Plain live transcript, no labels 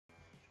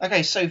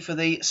Okay, so for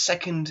the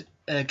second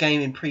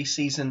game in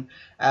pre-season,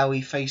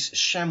 we face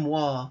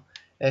Chamois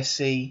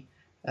FC.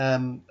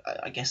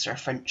 I guess they're a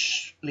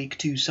French League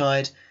 2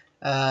 side.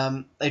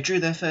 They drew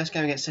their first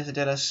game against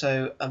Cittadella,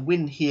 so a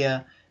win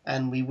here,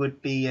 and we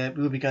would be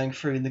going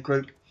through in the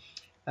group.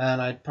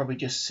 And I'd probably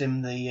just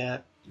sim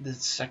the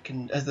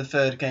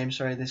third game,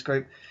 sorry, this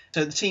group.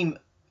 So the team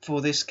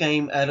for this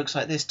game looks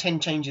like this. 10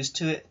 changes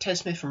to it. Ted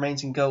Smith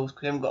remains in goals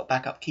because we haven't got a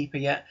backup keeper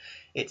yet.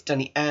 It's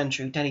Danny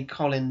Andrew, Danny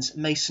Collins,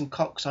 Mason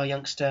Cox, our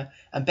youngster,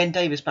 and Ben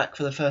Davis back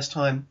for the first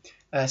time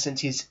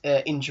since his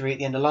injury at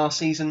the end of last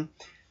season.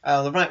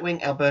 The right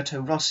wing,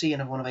 Alberto Rossi,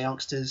 another one of our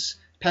youngsters.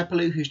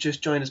 Pepperloo, who's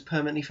just joined us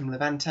permanently from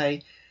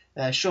Levante.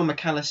 Sean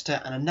McAllister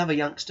and another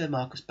youngster,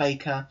 Marcus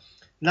Baker.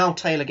 Niall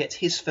Taylor gets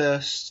his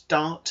first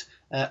start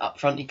up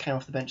front. He came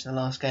off the bench in the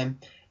last game.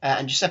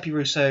 And Giuseppe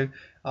Russo,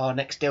 our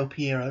next Del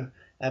Piero,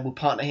 will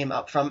partner him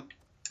up front.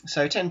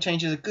 So 10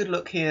 changes, a good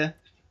look here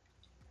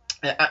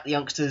at the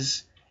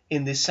youngsters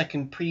in this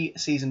second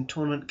pre-season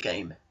tournament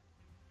game.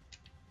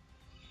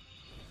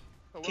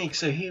 Okay,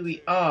 so here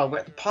we are. We're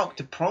at the Parc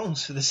de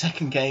Princes for the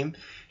second game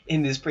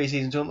in this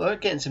pre-season tournament. We're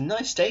getting some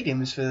nice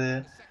stadiums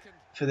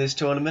for this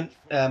tournament.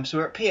 So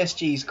we're at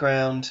PSG's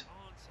ground,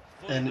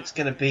 and it's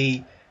going to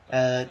be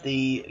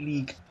the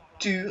League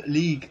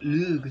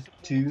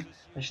 2,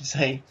 I should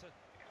say.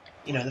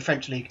 You know, the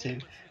French League 2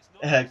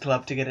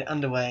 club to get it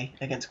underway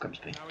against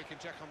Grimsby.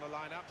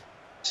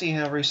 See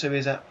how Russo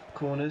is at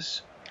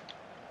corners.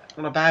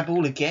 On a bad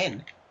ball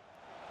again.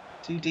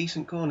 2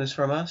 decent corners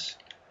from us.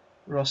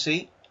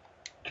 Rossi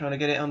trying to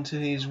get it onto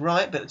his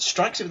right, but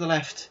strikes it with the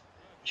left.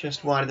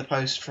 Just wide of the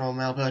post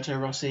from Alberto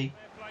Rossi.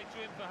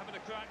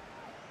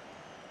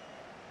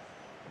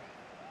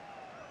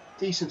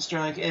 Decent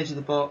strike, edge of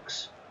the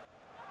box.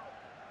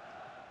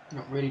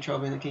 Not really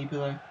troubling the keeper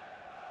though.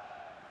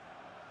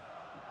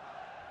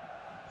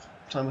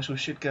 Time whistle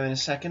should go in a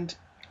second.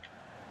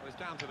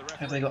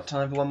 Have they got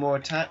time for one more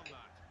attack?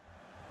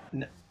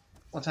 No.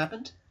 What's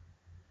happened?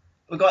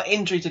 We've got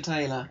injury to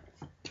Taylor.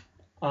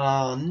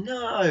 Oh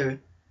no!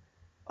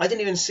 I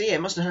didn't even see it.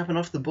 It must have happened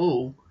off the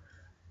ball.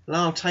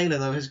 Niall Taylor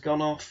though has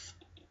gone off.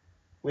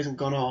 Well, hasn't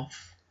gone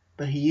off,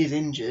 but he is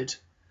injured,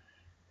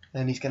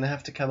 and he's going to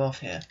have to come off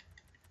here.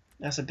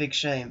 That's a big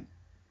shame.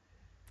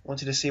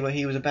 Wanted to see what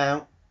he was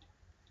about.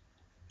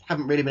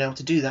 Haven't really been able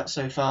to do that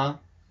so far.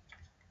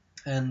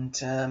 And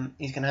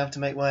he's going to have to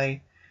make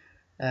way.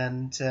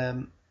 And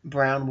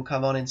Brown will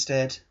come on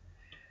instead.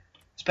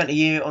 Spent a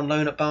year on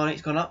loan at Barnet.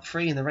 He's gone up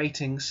 3 in the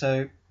ratings,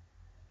 so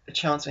a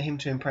chance for him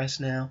to impress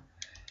now.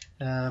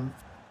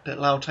 But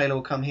Niall Taylor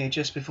will come here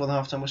just before the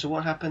half-time whistle.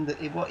 What happened?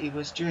 What he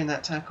was during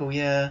that tackle,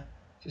 yeah.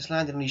 Just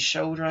landed on his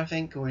shoulder, I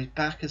think, or his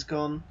back has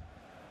gone.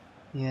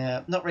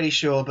 Yeah, not really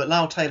sure, but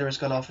Niall Taylor has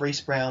gone off.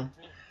 Reece Brown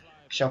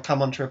shall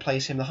come on to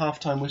replace him. The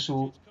half-time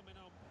whistle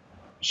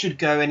should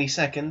go any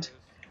second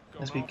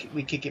as we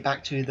kick it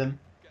back to them,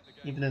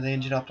 even though they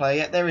injured our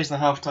player. Yeah, there is the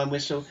half-time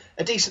whistle.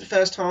 A decent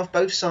first half.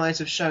 Both sides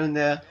have shown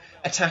their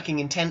attacking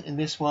intent in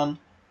this one.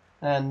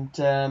 And,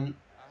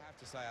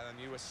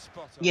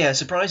 yeah,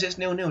 surprised it's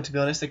 0-0, to be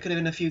honest. There could have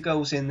been a few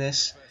goals in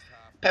this.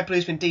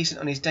 Pepperloo's been decent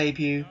on his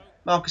debut.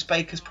 Marcus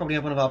Baker's probably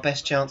had one of our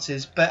best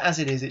chances. But as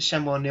it is, it's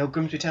Chamois 0,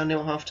 Grimsby Town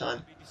 0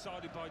 half-time.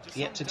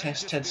 Yet to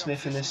test Ted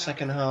Smith in this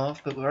second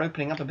half, but we're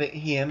opening up a bit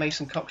here.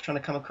 Mason Cox trying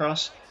to come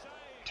across.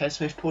 Ted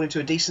Smith pulled into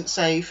a decent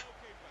save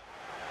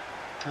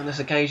on this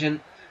occasion.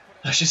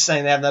 I was just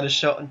saying they haven't had a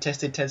shot and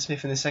tested Ted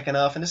Smith in the second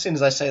half, and as soon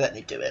as I say that,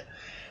 they do it.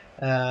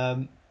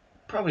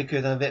 Probably could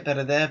have done a bit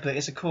better there, but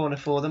it's a corner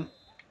for them.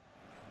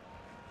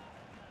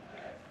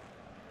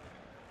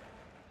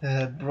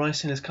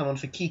 Bryson has come on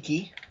for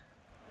Kiki.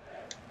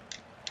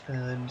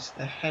 And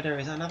the header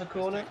is another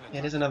corner. Yeah,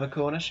 it is another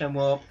corner.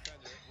 Chamois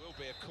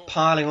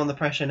piling on the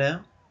pressure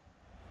now.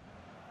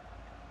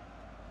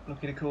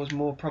 Looking to cause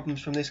more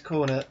problems from this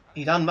corner.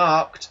 He's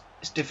unmarked.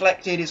 It's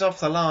deflected. It's off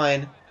the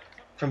line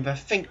from, I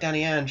think,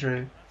 Danny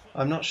Andrew.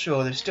 I'm not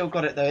sure. They've still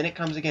got it though, and it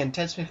comes again.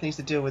 Ted Smith needs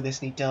to deal with this,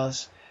 and he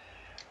does.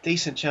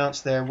 Decent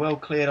chance there. Well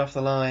cleared off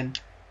the line.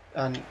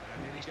 And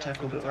he's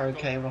tackled, but we're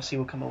okay. Rossi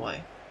will come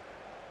away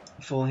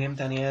for him.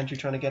 Danny Andrew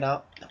trying to get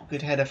up.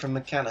 Good header from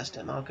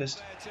McAllister.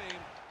 Marcus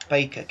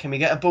Baker. Can we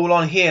get a ball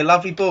on here?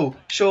 Lovely ball.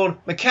 Sean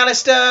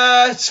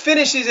McAllister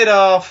finishes it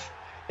off.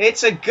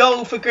 It's a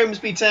goal for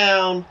Grimsby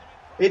Town.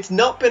 It's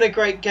not been a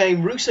great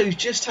game. Russo's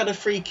just had a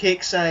free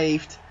kick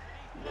saved,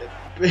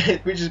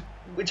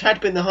 which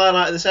had been the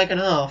highlight of the second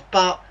half.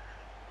 But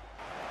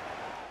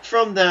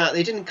from that,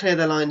 they didn't clear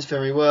their lines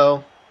very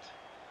well.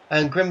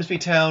 And Grimsby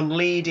Town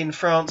lead in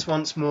France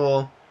once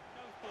more.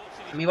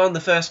 We won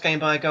the first game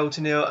by a goal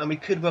to 0, and we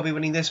could well be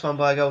winning this one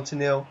by a goal to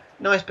 0.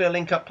 Nice bit of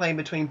link-up play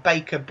between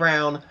Baker,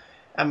 Brown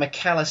and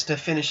McAllister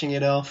finishing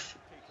it off.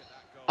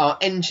 Our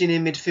engine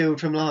in midfield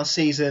from last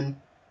season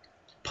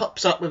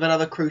pops up with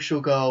another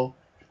crucial goal.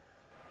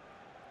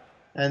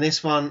 And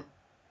this one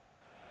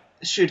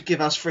should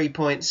give us 3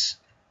 points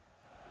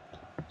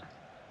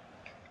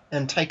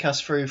and take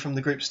us through from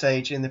the group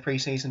stage in the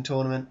pre-season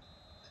tournament.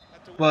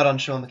 Well done,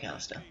 Sean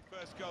McAllister.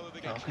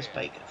 Marcus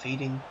Baker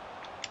feeding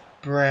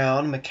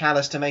Brown,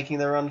 McAllister making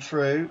the run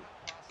through.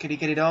 Could he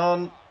get it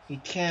on? He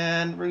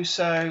can.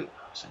 Russo,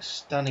 it's a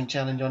stunning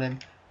challenge on him.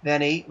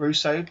 Venny,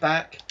 Russo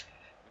back.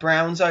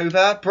 Brown's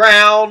over.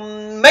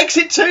 Brown makes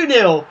it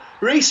 2-0.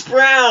 Reece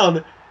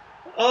Brown.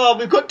 Oh,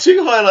 we've got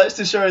two highlights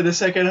to show in the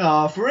second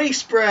half.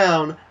 Reece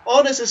Brown,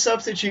 on as a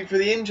substitute for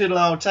the injured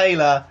Lyle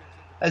Taylor,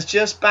 has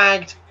just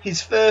bagged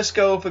his first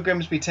goal for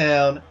Grimsby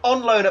Town,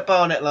 on loan at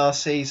Barnet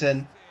last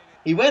season.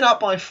 He went up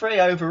by 3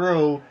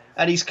 overall,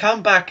 and he's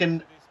come back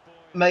and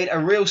made a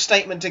real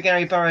statement to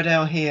Gary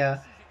Burradale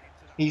here.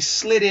 He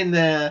slid in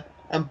there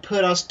and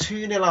put us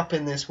 2-0 up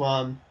in this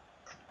one.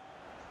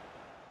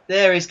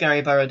 There is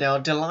Gary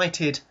Burradale,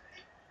 delighted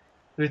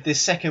with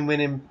this second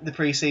win in the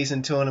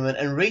pre-season tournament.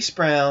 And Reece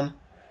Brown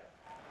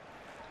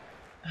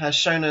has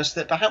shown us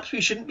that perhaps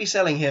we shouldn't be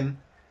selling him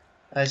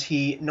as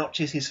he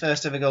notches his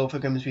first ever goal for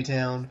Grimsby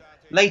Town.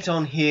 Late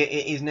on here,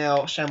 it is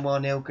now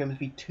Chamois 0,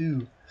 Grimsby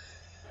 2.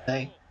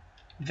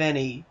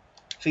 Venny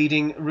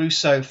feeding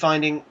Russo,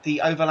 finding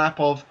the overlap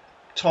of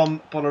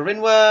Tom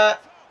Bolarinwa.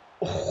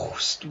 Oh,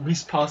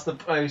 whizzed past the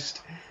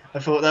post. I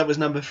thought that was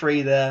number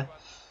 3 there.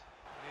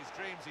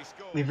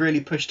 We've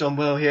really pushed on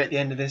well here at the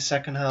end of this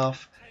second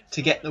half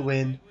to get the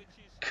win.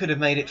 Could have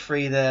made it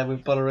 3 there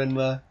with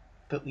Bolarinwa,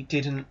 but we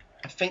didn't.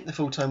 I think the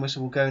full-time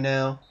whistle will go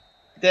now.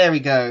 There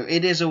we go.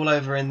 It is all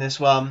over in this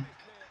one.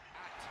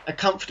 A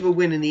comfortable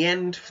win in the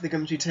end for the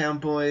Grimsby Town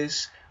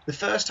boys. The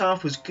first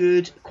half was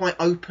good, quite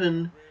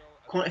open,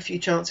 quite a few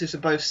chances for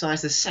both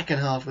sides. The second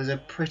half was a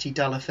pretty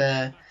dull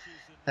affair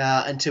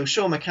until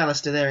Sean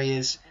McAllister, there he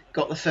is,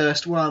 got the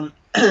first one.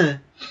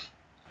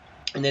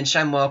 And then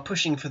Chamois,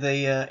 pushing for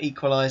the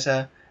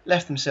equaliser,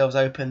 left themselves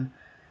open,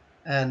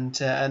 and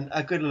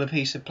a good little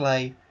piece of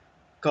play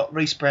got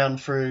Reece Brown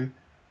through,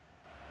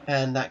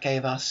 and that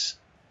gave us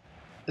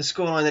the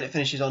scoreline that it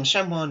finishes on: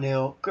 Chamois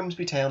 0,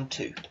 Grimsby Town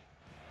 2.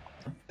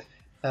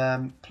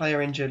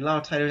 Player injured. Lyle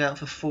Taylor out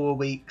for 4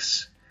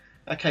 weeks.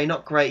 Okay,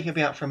 not great. He'll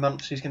be out for a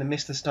month, so he's going to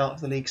miss the start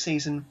of the league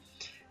season.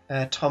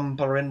 Tom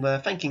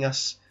Bolarinwa thanking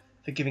us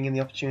for giving him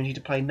the opportunity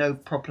to play. No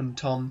problem,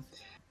 Tom.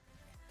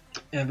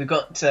 We've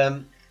got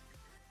a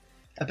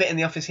bit in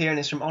the office here, and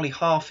it's from Ollie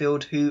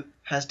Harfield, who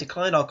has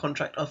declined our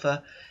contract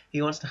offer.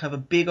 He wants to have a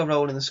bigger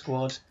role in the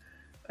squad.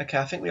 Okay,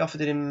 I think we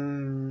offered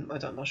him...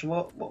 I'm not sure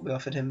what we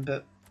offered him,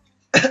 but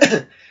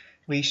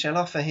we shall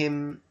offer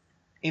him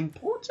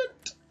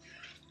important?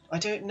 I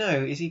don't know.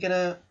 Is he going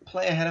to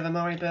play ahead of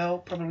Omar Bogle?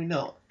 Probably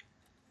not.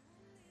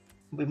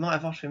 We might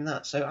have offered him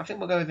that, so I think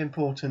we'll go with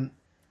important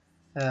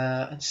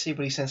and see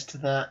what he says to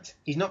that.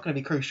 He's not going to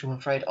be crucial, I'm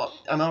afraid.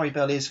 Omar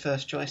Bogle is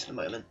first choice at the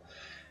moment.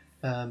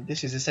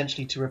 This is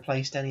essentially to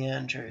replace Danny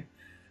Andrew.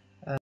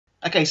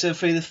 Okay, so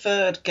for the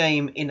third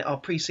game in our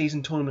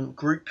pre-season tournament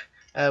group,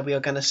 we are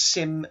going to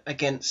sim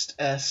against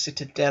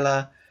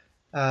Cittadella.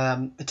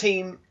 The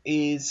team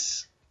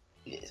is...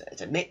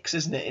 it's a mix,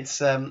 isn't it?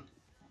 It's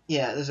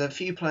yeah, there's a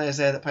few players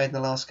there that played in the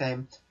last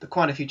game, but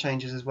quite a few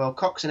changes as well.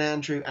 Cox and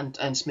Andrew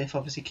and Smith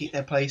obviously keep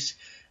their place.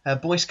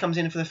 Boyce comes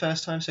in for the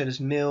first time, so does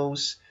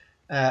Mills,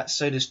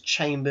 so does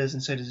Chambers,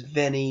 and so does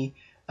Venny.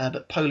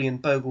 But Poley and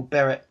Bogle,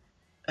 Barrett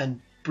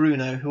and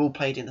Bruno, who all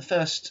played in the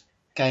first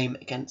game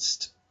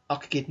against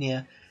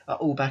Arkagidnia, are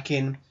all back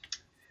in.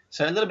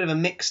 So a little bit of a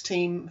mixed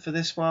team for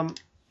this one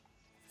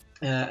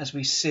as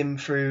we sim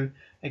through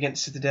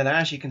against Cittadella.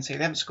 As you can see,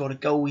 they haven't scored a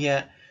goal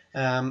yet,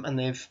 and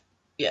they've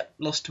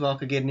lost to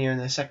Arkagidnia in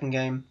their second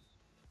game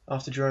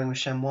after drawing with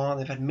Chamois.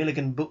 They've had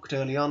Milligan booked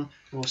early on.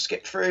 We'll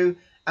skip through,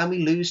 and we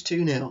lose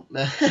 2-0.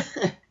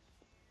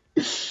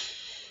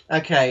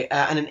 Okay,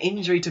 and an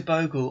injury to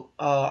Bogle.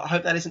 I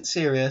hope that isn't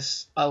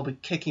serious. I'll be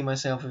kicking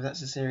myself if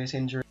that's a serious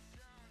injury.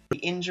 The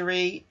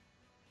injury,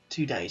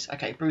 2 days.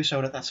 Okay, bruise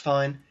shoulder, that's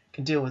fine.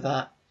 Can deal with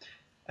that.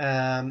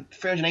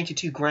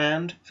 382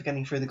 grand for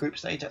getting through the group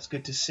stage. That's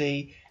good to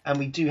see. And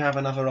we do have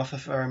another offer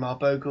for Omar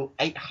Bogle,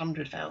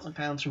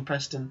 £800,000 from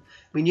Preston.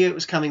 We knew it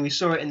was coming. We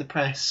saw it in the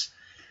press.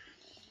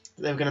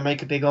 They were going to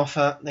make a big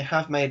offer. They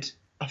have made,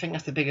 I think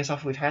that's the biggest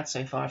offer we've had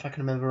so far, if I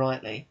can remember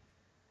rightly.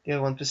 The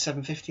other one was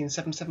 750 and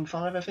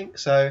 775, I think.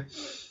 So,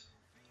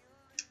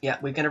 yeah,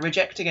 we're going to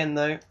reject again,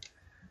 though.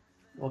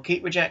 We'll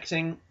keep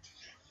rejecting.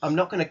 I'm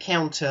not going to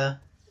counter,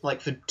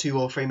 like, for 2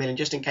 or 3 million,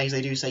 just in case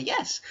they do say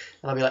yes.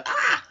 And I'll be like,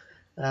 ah!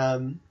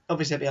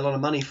 Obviously, it'd be a lot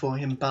of money for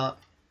him, but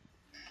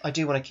I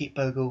do want to keep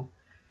Bogle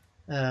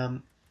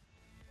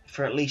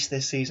for at least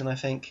this season, I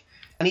think.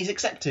 And he's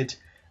accepted.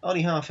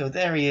 Ollie Harfield,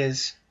 there he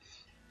is.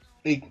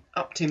 We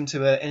upped him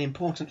to an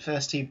important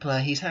first-team player.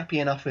 He's happy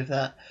enough with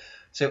that.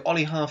 So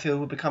Ollie Harfield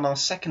will become our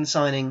second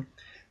signing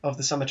of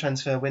the summer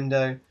transfer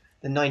window.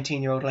 The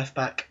 19-year-old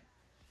left-back.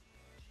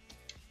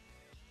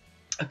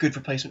 A good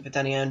replacement for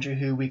Danny Andrew,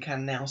 who we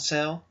can now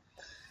sell.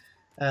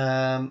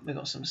 We've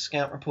got some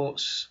scout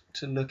reports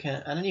to look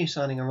at, and a new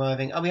signing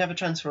arriving. Oh, we have a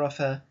transfer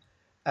offer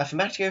for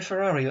Matteo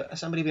Ferrari,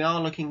 somebody we are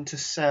looking to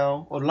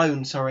sell, or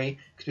loan, sorry,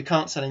 because we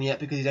can't sell him yet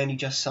because he's only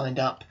just signed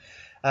up.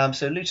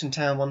 So Luton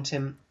Town want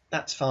him,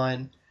 that's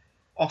fine.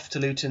 Off to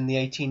Luton, the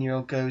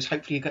 18-year-old goes.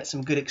 Hopefully you get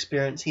some good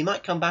experience. He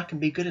might come back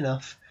and be good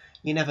enough.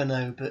 You never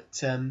know,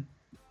 but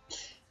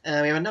We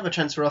have another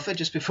transfer offer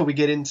just before we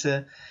get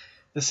into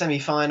the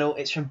semi-final.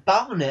 It's from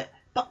Barnet.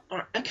 But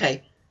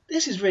okay,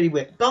 this is really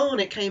weird.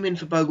 Barnet came in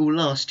for Bogle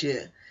last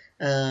year,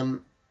 or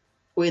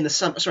in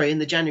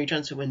the January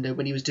transfer window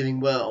when he was doing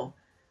well,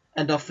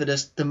 and offered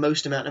us the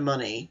most amount of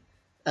money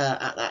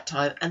at that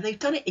time, and they've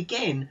done it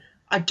again.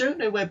 I don't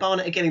know where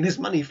Barnet are getting this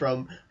money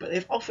from, but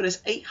they've offered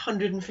us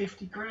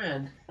 850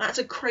 grand. That's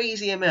a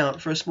crazy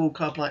amount for a small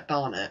club like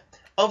Barnet.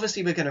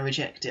 Obviously, we're going to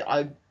reject it.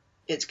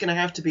 It's going to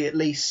have to be at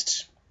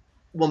least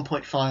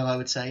 1.5, I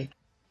would say.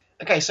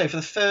 Okay, so for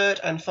the third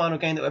and final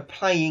game that we're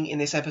playing in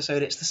this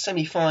episode, it's the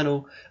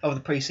semi-final of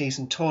the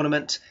pre-season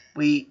tournament.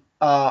 We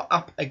are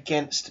up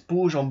against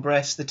Bourg on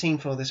Bresse, the team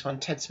for this one.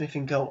 Ted Smith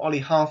in goal.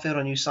 Ollie Harfield,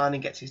 our new signing,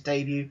 gets his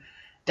debut.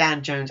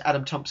 Dan Jones,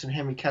 Adam Thompson,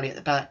 Henry Kelly at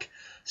the back.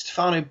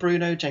 Stefano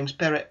Bruno, James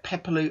Barrett,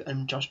 Pepperlou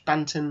and Josh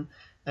Banton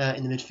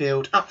in the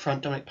midfield. Up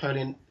front, Dominic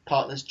Polian,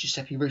 partners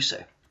Giuseppe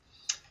Russo.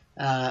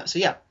 So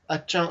yeah, a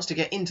chance to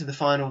get into the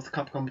final of the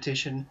cup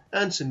competition,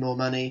 earn some more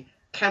money.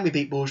 Can we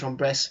beat Bourg on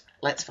Bresse?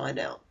 Let's find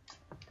out.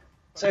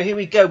 So here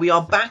we go. We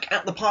are back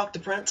at the Parc des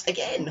Princes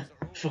again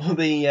for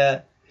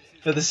the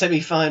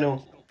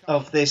semi-final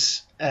of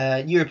this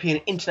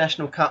European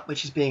International Cup,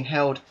 which is being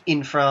held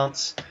in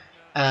France.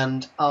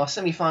 And our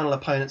semi-final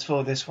opponents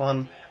for this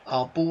one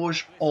are Bourg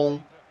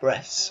on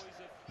Bresse.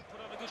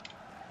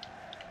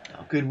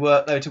 Oh, good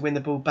work though to win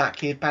the ball back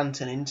here.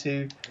 Banton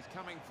into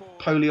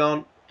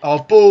Polion. Oh,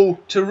 ball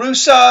to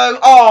Russo.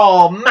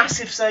 Oh,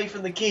 massive save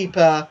from the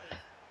keeper.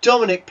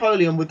 Dominic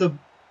Polion with the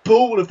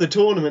ball of the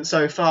tournament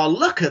so far.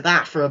 Look at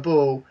that for a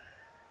ball.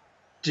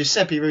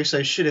 Giuseppe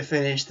Russo should have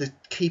finished. The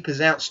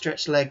keeper's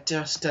outstretched leg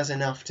just does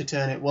enough to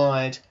turn it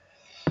wide.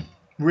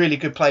 Really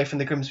good play from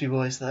the Grimsby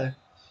boys though.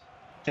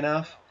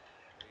 Enough.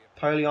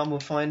 Polion will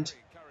find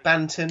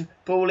Banton.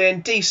 Ball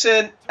in.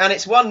 Decent. And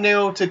it's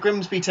 1-0 to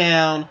Grimsby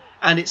Town.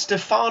 And it's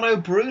Stefano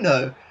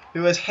Bruno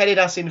who has headed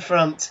us in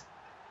front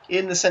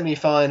in the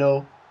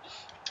semi-final.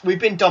 We've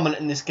been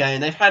dominant in this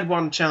game. They've had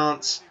one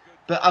chance,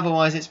 but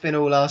otherwise it's been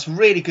all us.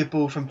 Really good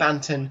ball from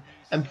Banton.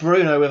 And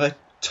Bruno with a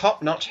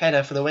top-notch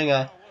header for the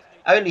winger.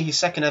 Only his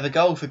second ever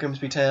goal for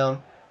Grimsby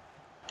Town.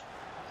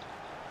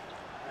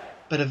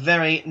 But a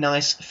very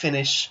nice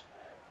finish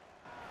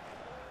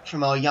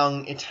from our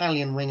young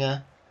Italian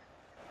winger.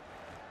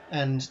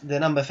 And the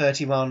number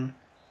 31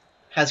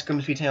 has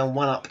Grimsby Town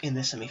one up in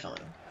the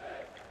semi-final.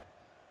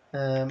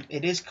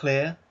 It is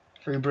clear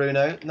through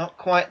Bruno. Not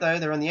quite though.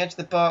 They're on the edge of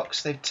the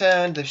box. They've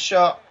turned. They've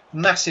shot.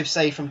 Massive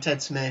save from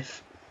Ted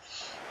Smith.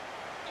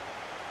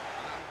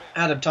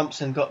 Adam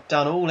Thompson got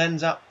done all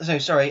ends up.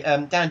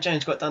 Dan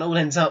Jones got done all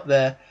ends up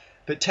there.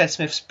 But Ted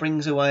Smith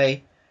springs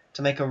away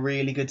to make a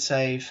really good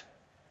save.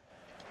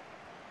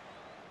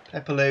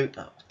 Pepperlou.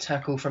 Oh,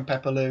 tackle from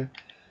Pepperlou.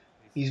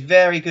 He's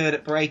very good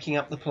at breaking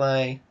up the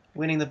play.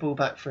 Winning the ball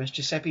back for us.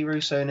 Giuseppe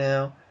Russo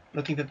now.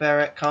 Looking for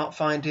Barrett. Can't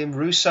find him.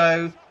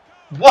 Russo.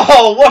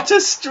 Whoa, what a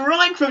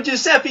strike from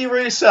Giuseppe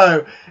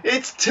Russo.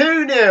 It's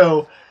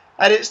 2-0.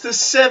 And it's the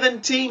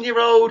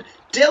 17-year-old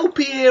Del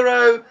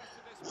Piero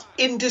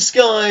in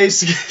disguise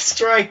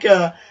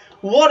striker.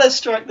 What a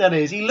strike that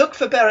is. He looked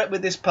for Barrett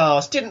with this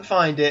pass. Didn't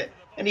find it.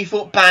 And he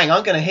thought, bang,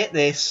 I'm going to hit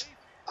this.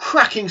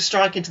 Cracking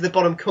strike into the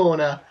bottom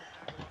corner.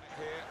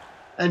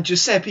 And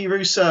Giuseppe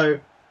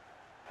Russo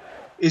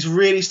is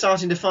really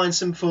starting to find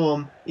some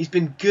form. He's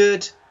been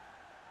good.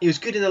 He was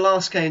good in the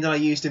last game that I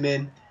used him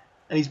in.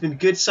 And he's been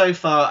good so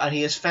far. And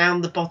he has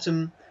found the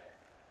bottom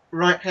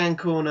right-hand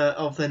corner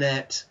of the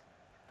net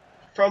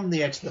from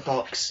the edge of the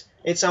box.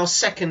 It's our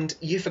second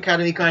Youth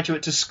Academy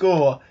graduate to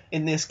score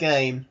in this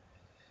game.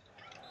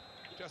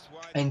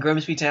 And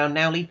Grimsby Town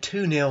now lead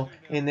 2-0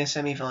 in this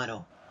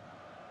semi-final.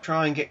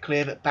 Try and get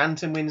clear, but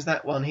Banton wins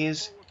that one.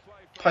 Here's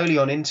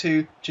Polion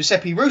into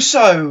Giuseppe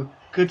Russo.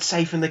 Good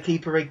save from the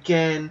keeper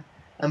again.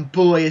 And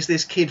boy, is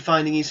this kid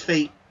finding his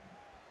feet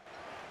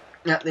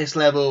at this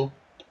level.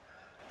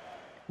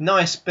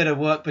 Nice bit of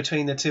work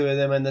between the two of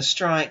them. And the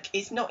strike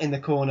is not in the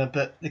corner,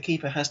 but the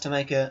keeper has to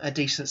make a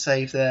decent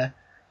save there.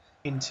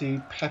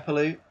 Into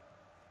Pepperlou.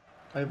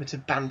 Over to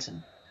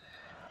Banton.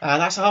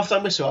 That's a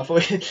half-time whistle. I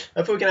thought we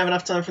were going to have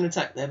enough time for an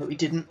attack there, but we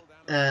didn't.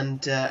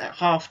 And at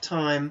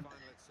half-time,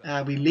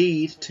 we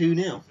lead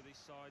 2-0.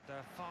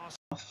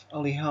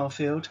 Ollie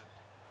Harfield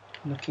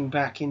looking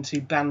back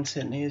into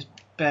Banton. Here's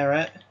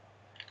Barrett.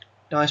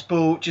 Nice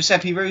ball.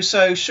 Giuseppe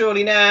Russo.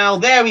 Surely now.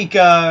 There we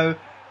go.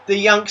 The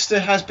youngster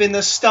has been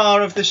the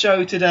star of the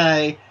show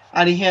today.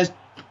 And he has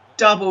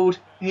doubled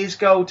his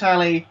goal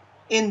tally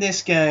in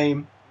this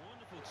game.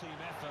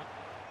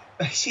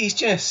 He's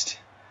just...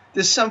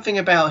 There's something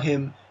about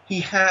him.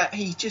 He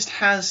just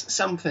has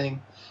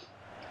something.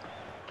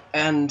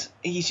 And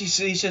he's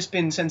just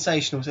been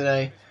sensational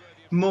today.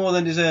 More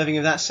than deserving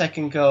of that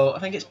second goal. I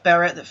think it's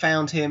Barrett that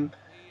found him.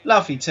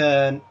 Lovely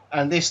turn.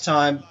 And this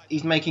time,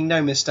 he's making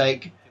no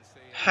mistake.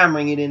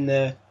 Hammering it in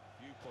there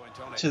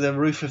to the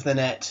roof of the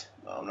net.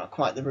 Well, not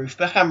quite the roof,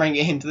 but hammering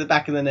it into the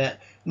back of the net.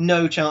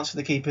 No chance for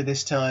the keeper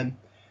this time.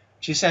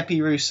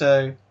 Giuseppe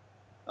Russo.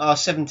 our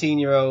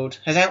 17-year-old,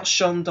 has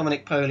outshone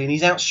Dominic Poli, and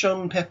he's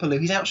outshone Pepelu.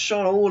 He's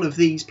outshone all of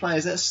these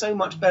players that are so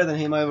much better than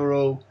him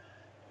overall.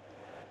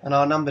 And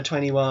our number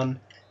 21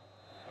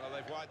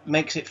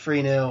 makes it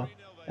 3-0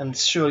 and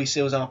surely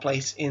seals our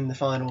place in the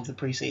final of the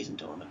pre-season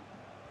tournament.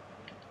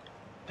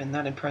 Been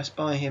that impressed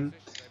by him.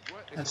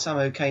 Had some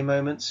okay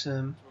moments.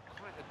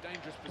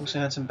 Also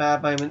had some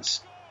bad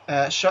moments.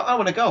 Shot. I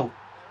want a goal.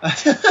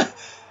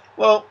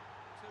 Well,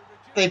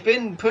 they've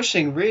been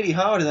pushing really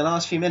hard in the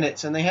last few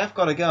minutes, and they have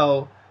got a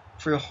goal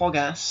through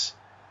Hogas.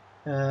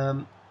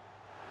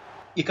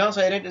 You can't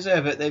say they don't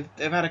deserve it.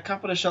 They've had a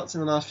couple of shots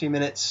in the last few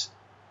minutes,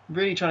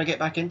 really trying to get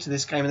back into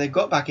this game, and they've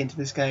got back into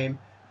this game.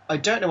 I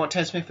don't know what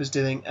Ted Smith was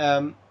doing.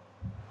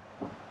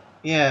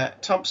 Yeah,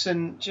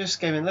 Thompson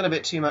just gave him a little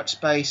bit too much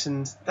space,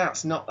 and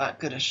that's not that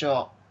good a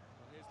shot.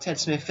 Ted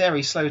Smith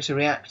very slow to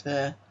react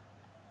there.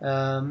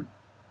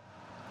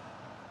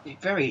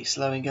 Very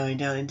slow in going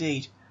down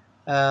indeed.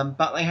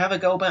 But they have a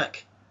goal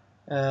back.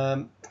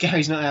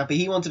 Gary's not happy.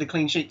 He wanted a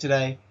clean sheet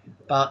today,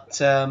 but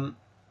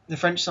the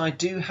French side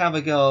do have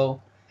a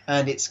goal,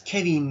 and it's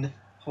Kevin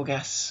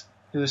Hogas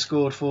who has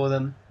scored for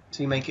them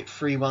to make it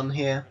 3-1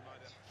 here.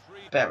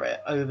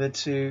 Barrett over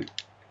to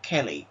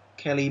Kelly.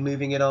 Kelly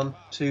moving it on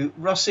to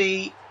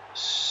Rossi.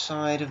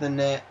 Side of the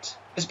net.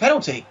 It's a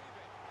penalty.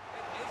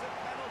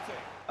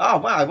 Oh,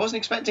 wow, I wasn't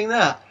expecting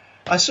that.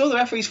 I saw the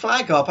referee's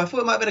flag up. I thought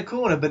it might have been a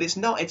corner, but it's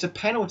not. It's a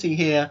penalty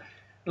here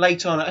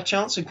late on. A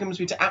chance for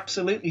Grimsby to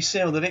absolutely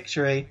seal the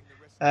victory.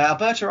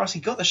 Alberto Rossi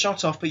got the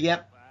shot off, but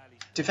yep,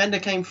 defender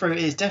came through. It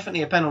is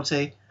definitely a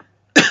penalty.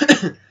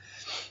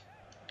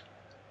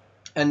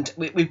 And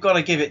we've got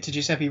to give it to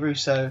Giuseppe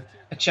Russo,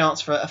 a chance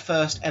for a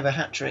first ever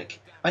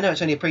hat-trick. I know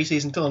it's only a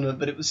pre-season tournament,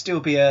 but it would still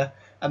be a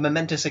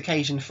momentous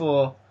occasion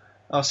for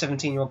our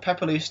 17-year-old.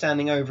 Pepelu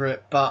standing over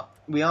it, but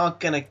we are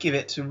going to give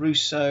it to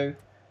Russo.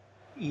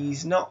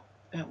 He's not...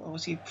 What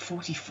was he?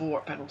 44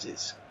 at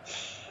penalties.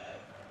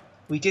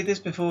 We did this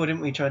before,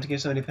 didn't we? Trying to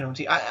give somebody a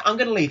penalty. I'm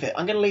going to leave it.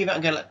 I'm going to leave it.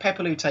 I'm going to let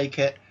Pepelu take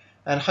it,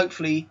 and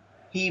hopefully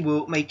he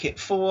will make it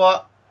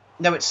 4.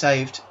 No, it's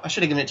saved. I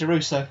should have given it to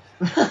Russo.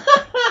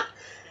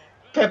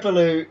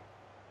 Pepelu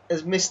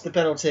has missed the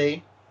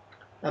penalty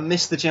and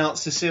missed the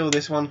chance to seal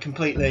this one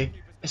completely.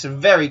 It's a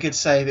very good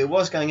save. It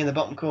was going in the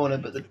bottom corner,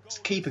 but the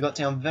keeper got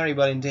down very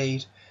well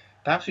indeed.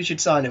 Perhaps we should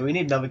sign him. We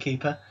need another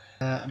keeper.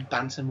 And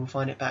Banton will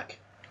find it back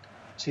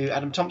to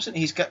Adam Thompson.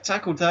 He's got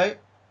tackled though,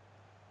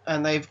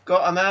 and they've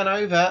got a man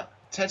over.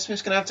 Ted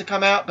Smith's going to have to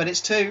come out, but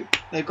it's 2.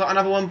 They've got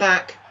another one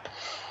back.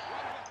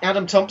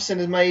 Adam Thompson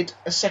has made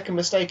a second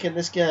mistake in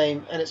this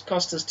game, and it's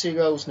cost us 2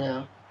 goals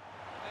now.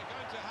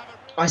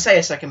 I say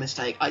a second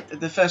mistake.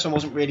 The first one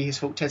wasn't really his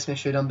fault. Ted Smith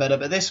should have done better,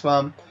 but this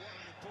one,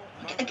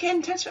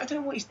 again, Ted Smith, I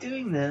don't know what he's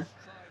doing there.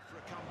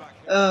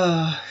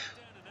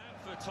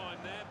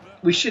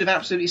 We should have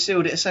absolutely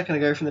sealed it a second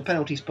ago from the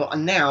penalty spot,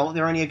 and now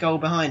they're only a goal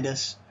behind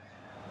us.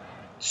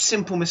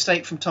 Simple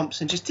mistake from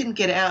Thompson. Just didn't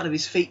get it out of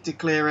his feet to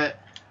clear it.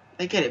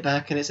 They get it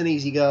back, and it's an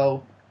easy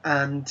goal,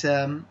 and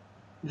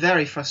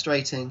very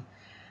frustrating.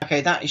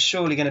 Okay, that is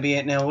surely going to be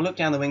it now. We'll look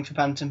down the wing for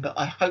Banton, but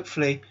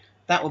hopefully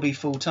that will be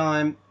full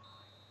time.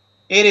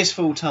 It is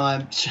full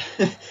time.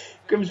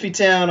 Grimsby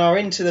Town are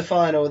into the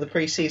final of the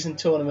pre-season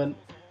tournament,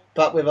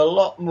 but with a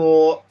lot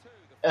more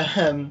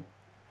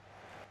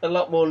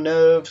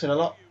nerves and a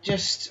lot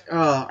just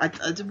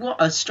what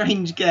a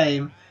strange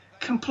game.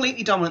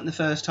 Completely dominant in the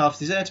first half.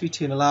 Deserved to be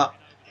 2-0 up.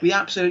 We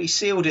absolutely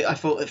sealed it. I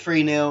thought at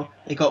 3-0.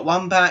 They got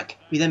one back.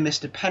 We then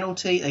missed a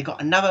penalty. They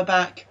got another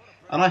back,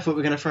 and I thought we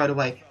were going to throw it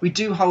away. We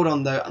do hold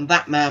on though, and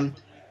that man,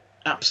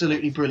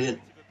 absolutely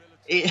brilliant.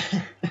 It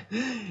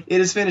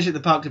has finished at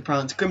the Parc des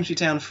Princes. Grimsby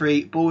Town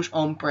 3, Bourg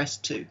on Bresse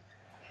 2.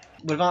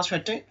 With answer, I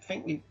don't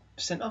think we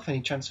sent off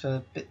any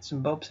transfer bits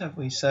and bobs, have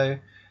we? So,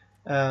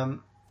 but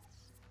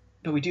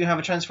we do have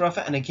a transfer offer,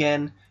 and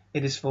again,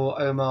 it is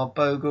for Omar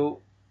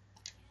Bogle,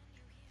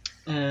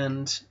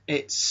 and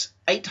it's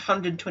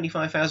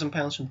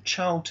 £825,000 from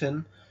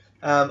Charlton.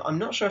 I'm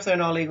not sure if they're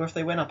in our league or if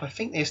they went up. I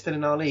think they're still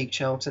in our league,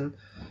 Charlton,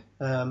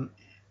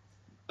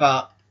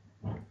 but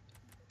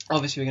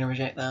obviously we're going to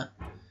reject that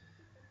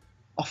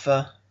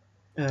offer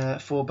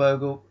for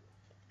Bogle.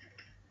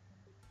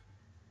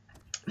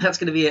 That's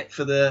going to be it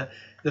for the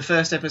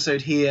first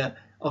episode here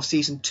of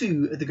Season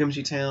 2 of the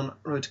Grimsby Town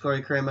Road to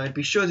Glory career mode.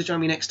 Be sure to join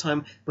me next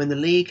time when the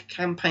league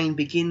campaign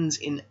begins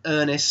in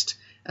earnest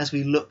as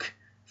we look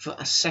for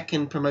a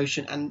second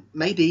promotion and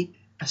maybe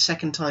a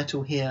second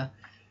title here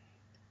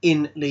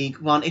in League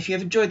 1. If you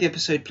have enjoyed the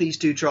episode, please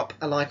do drop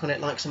a like on it.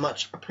 Likes are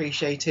much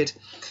appreciated.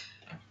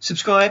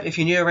 Subscribe if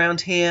you're new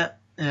around here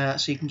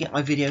so you can get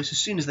my videos as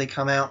soon as they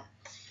come out.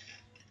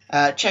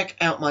 Check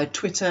out my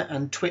Twitter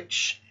and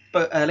Twitch.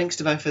 Links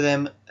to both of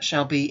them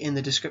shall be in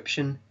the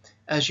description.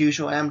 As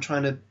usual, I am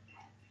trying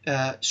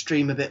to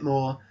stream a bit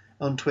more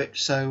on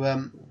Twitch,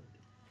 so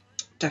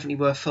definitely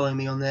worth following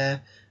me on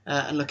there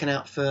and looking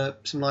out for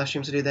some live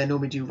streams I do there.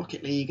 Normally do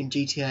Rocket League and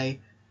GTA,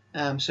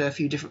 so a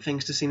few different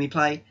things to see me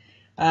play.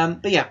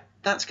 But yeah,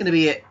 that's going to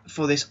be it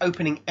for this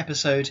opening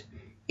episode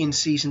in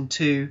Season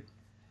 2.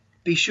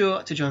 Be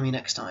sure to join me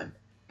next time.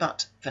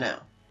 But for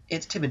now,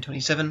 it's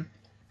Tim27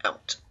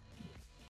 out.